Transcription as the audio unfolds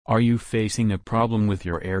Are you facing a problem with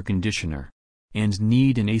your air conditioner and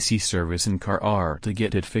need an AC service in Kharar to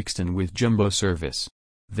get it fixed and with jumbo service?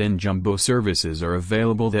 Then jumbo services are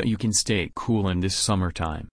available that you can stay cool in this summertime.